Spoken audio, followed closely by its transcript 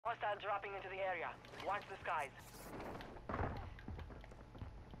Hostile dropping into the area. Watch the skies.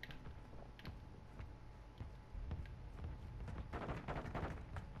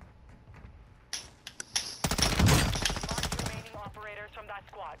 Mark remaining operators from that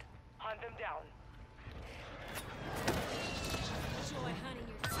squad. Hunt them down.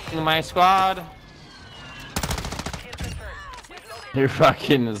 My squad. You're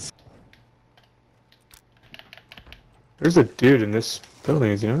fucking. There's a dude in this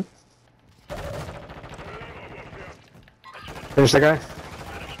building, you know? Finish that guy.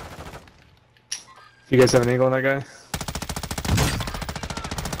 You guys have an angle on that guy?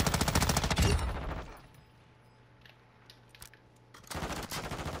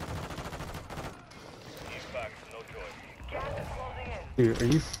 Dude, are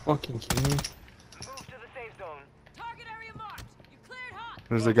you fucking kidding me? Move to the safe zone. Target area marked. You cleared hot.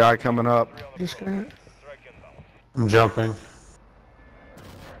 There's a guy coming up. This guy? I'm jumping.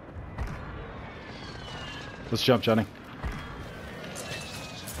 Let's jump, Johnny.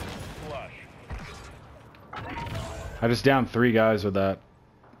 I just downed 3 guys with that.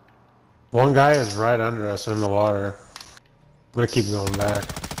 One guy is right under us in the water. I'm gonna keep going back.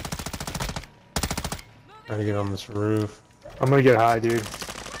 Trying to get on this roof. I'm gonna get high, dude.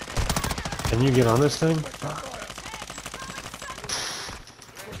 Can you get on this thing?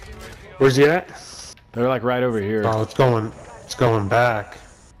 Where's he at? They're like right over here. Oh, it's going back.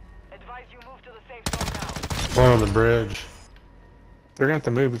 Advise you move to the safe zone now. Going on the bridge. They're gonna have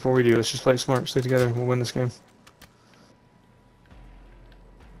to move before we do. Let's just play smart, stay together, we'll win this game.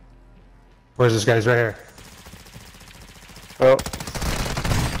 Where's this guy's right here? Oh.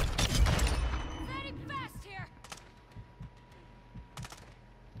 Very fast here.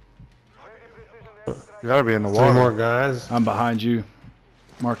 You gotta be in the 3 water. more guys. I'm behind you,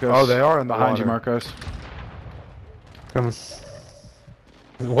 Marcos. Oh, they are in the behind water. you, Marcos. Coming.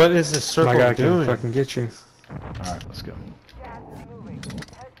 What is this circle My guy can doing? fucking get you. Alright, let's go. Gas is moving. Head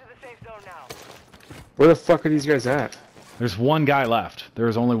to the safe zone now. Where the fuck are these guys at? There's 1 guy left.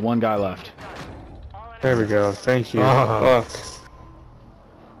 There's only 1 guy left. There we go, thank you. Oh. Fuck.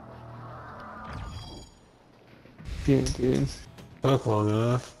 Yeah, dude. Took long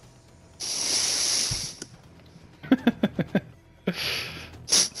enough.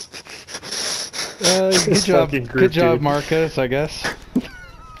 Good job, fucking group, good job, dude. Marcos. I guess.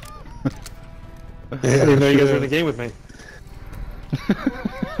 I didn't know you guys were in the game with me.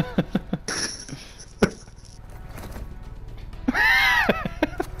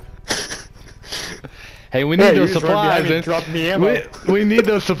 Hey, we need those you just run behind supplies. me and drop me ammo. We need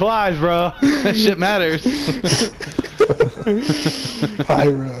those supplies, bro. That shit matters.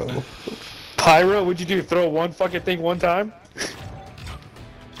 Pyro. Pyro? What'd you do? Throw one fucking thing one time?